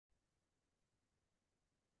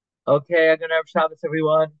Okay, I'm gonna have Shabbos,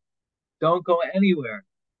 everyone. Don't go anywhere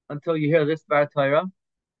until you hear this Bar Torah.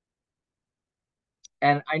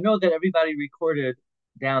 And I know that everybody recorded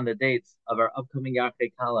down the dates of our upcoming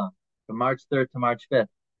Yarchei Kala from March 3rd to March 5th.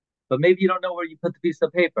 But maybe you don't know where you put the piece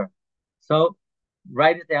of paper. So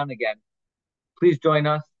write it down again. Please join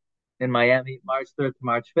us in Miami, March 3rd to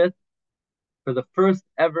March 5th for the first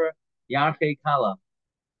ever Yarchei Kala.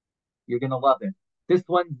 You're gonna love it. This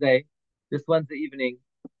Wednesday, this Wednesday evening,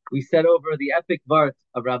 we set over the epic Vart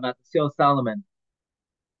of Rav Solomon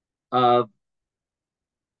of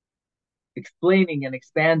explaining and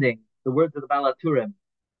expanding the words of the Balaturim.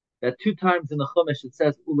 That two times in the Chumash it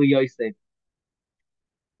says Uli Yosef.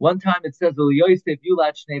 One time it says Uli Yosef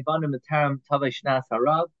Yulat Shnei Banim Etarim Tavei Shnas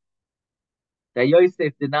Harav. That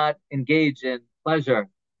Yosef did not engage in pleasure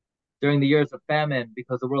during the years of famine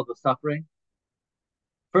because the world was suffering.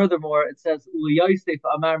 Furthermore, it says Uli Yosef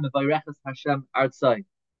Amar Mevayrechas Hashem Artzai.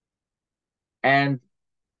 And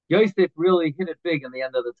Yosef really hit it big in the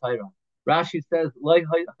end of the Torah. Rashi says, Loi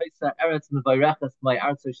Haisa Eretz Mevayrechas My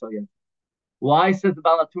Artzai Shoyim. Why, says the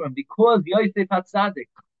Balaturim? Because Yosef HaTzadik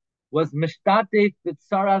was Mishtate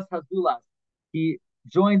Vitsaras Hazulas. He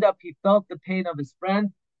joined up, he felt the pain of his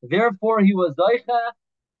friend. Therefore, he was Zoicha,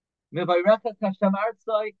 Mivayrecha Hashem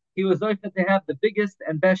Artzai. He was Zoicha to have the biggest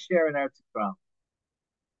and best share in Eretz Yisrael.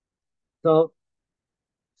 So,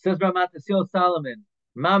 says Ramat Yisrael Solomon,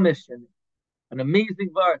 Mamish, an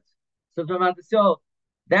amazing verse. Says Ramat Yisrael,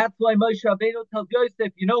 that's why Moshe Rabbeinu tells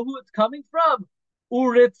Yosef, you know who it's coming from?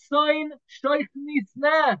 Uritzain Shoich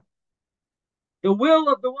Nisneh, the will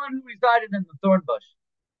of the one who resided in the thorn bush.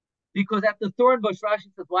 Because at the thorn bush,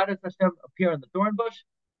 Rashi says, why does Hashem appear in the thorn bush?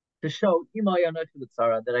 To show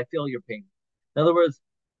that I feel your pain. In other words,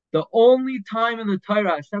 the only time in the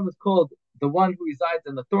Torah Hashem is called the one who resides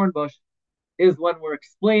in the thorn bush is when we're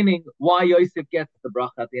explaining why Yosef gets the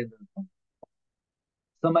bracha at the end of the time.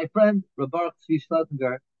 So my friend Baruch Tzvi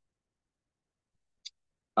Schlesinger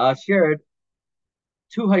shared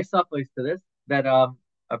two haisafos to this that are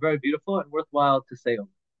very beautiful and worthwhile to say over.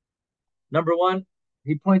 Number one,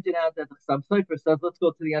 he pointed out that the Chassam Sofer says, let's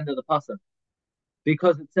go to the end of the pasuk,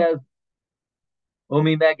 because it says,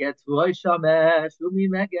 Umi Meged Tvuoi Shamesh, Umi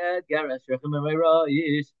Meged Geresh Rechem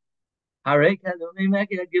Emeroish, Hareken Umi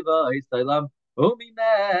Meged Givoi Soilam, Umi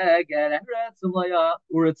Meged Eretz Umlaya,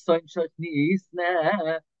 Uritzoin Shoshni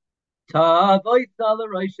Isne, Tavoi Sala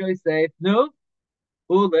Rosh Yosef, Nu,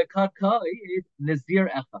 Ule Kakait Nazir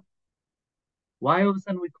Echa. Why all of a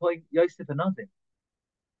sudden we call Yosef a Nazir?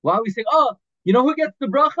 Why are we saying, oh, you know who gets the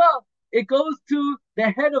bracha? It goes to the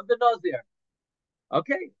head of the Nazir.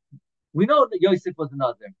 Okay, we know that Yosef was a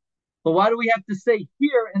Nazir. But why do we have to say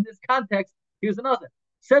here in this context, he was a Nazir?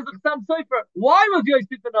 Says the Chassam Sofer, why was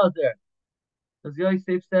Yosef a Nazir? Because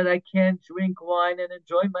Yosef said, I can't drink wine and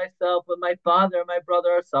enjoy myself when my father and my brother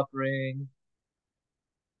are suffering.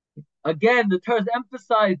 Again, the Torah is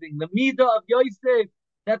emphasizing the midah of Yosef,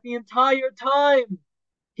 that the entire time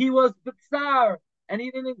he was Bitsar, and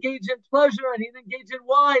he didn't engage in pleasure, and he didn't engage in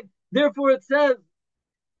wine. Therefore it says,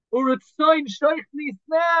 Uritzoin shoich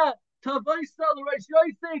nisneh, tavaisal reish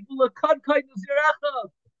Yosef, ulakadkai nazirecha.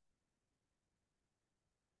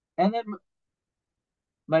 And then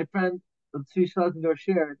my friend Tzvi Schlesinger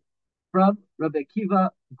shared from Rabbi Akiva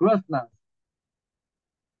Grosnas,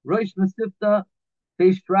 Rosh Masifta,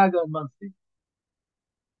 Beish Raga and Muncie.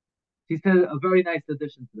 He said a very nice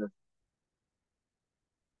addition to this.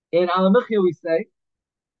 In Hamichya we say,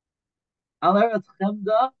 Al Eretz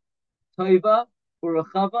Chemda, Toiva,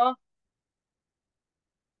 Urachava,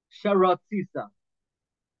 Sharatzisa,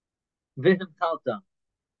 Vihim Talta.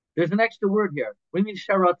 There's an extra word here. What do you mean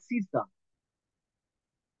Sharatzisa?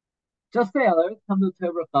 Just say Al Eretz Chemda,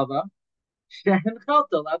 Toiva, Urachava, Shehem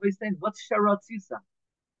Chalta. Rabbi's saying, what's Sharatzisa?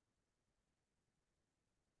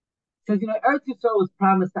 Says, Eretz Yisrael was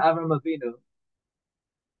promised to Avram Avinu,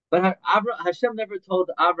 but Hashem never told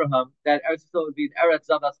Abraham that Eretz Yisrael would be an Eretz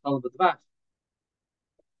Zavas Chalav Dvash.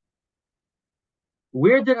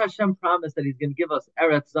 Where did Hashem promise that He's going to give us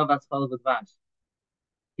Eretz Zavas Chalav Dvash?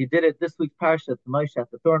 He did it this week's parsha to Moshe at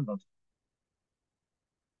the thorn bush.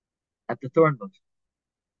 At the thorn bush.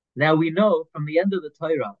 Now we know from the end of the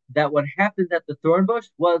Torah that what happened at the thorn bush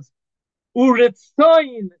was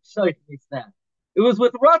Uritzoin Shoich Nisneh. It was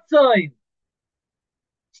with Ratzain.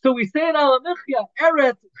 So we say in Hamichya,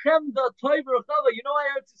 Eretz Chemda Toiv Rechava. You know why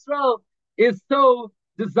Eretz Yisrael is so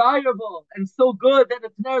desirable and so good that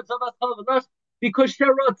it's an Eretz Zavas Chalav Dvash? Because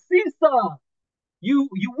Sheratzisa, you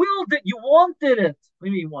willed it, you wanted it. What do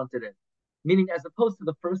you mean you wanted it? Meaning, as opposed to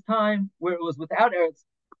the first time where it was without Eretz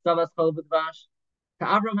Zavas Chalav Dvash, to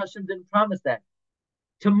Abraham Hashem didn't promise that.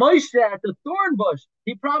 To Moshe at the thorn bush,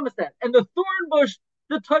 he promised that. And the thorn bush,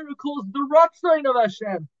 the Torah calls the Ratzain of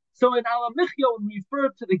Hashem. So in Hamichya, when we refer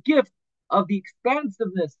to the gift of the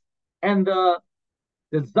expansiveness and the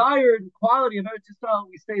desired quality of Eretz Yisrael,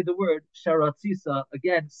 we say the word Sharatzisa,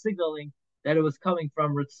 again signaling that it was coming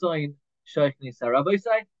from Ritzoin Shaykh Nisa. Rabbi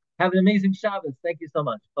Isai, have an amazing Shabbos. Thank you so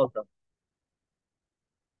much. Welcome.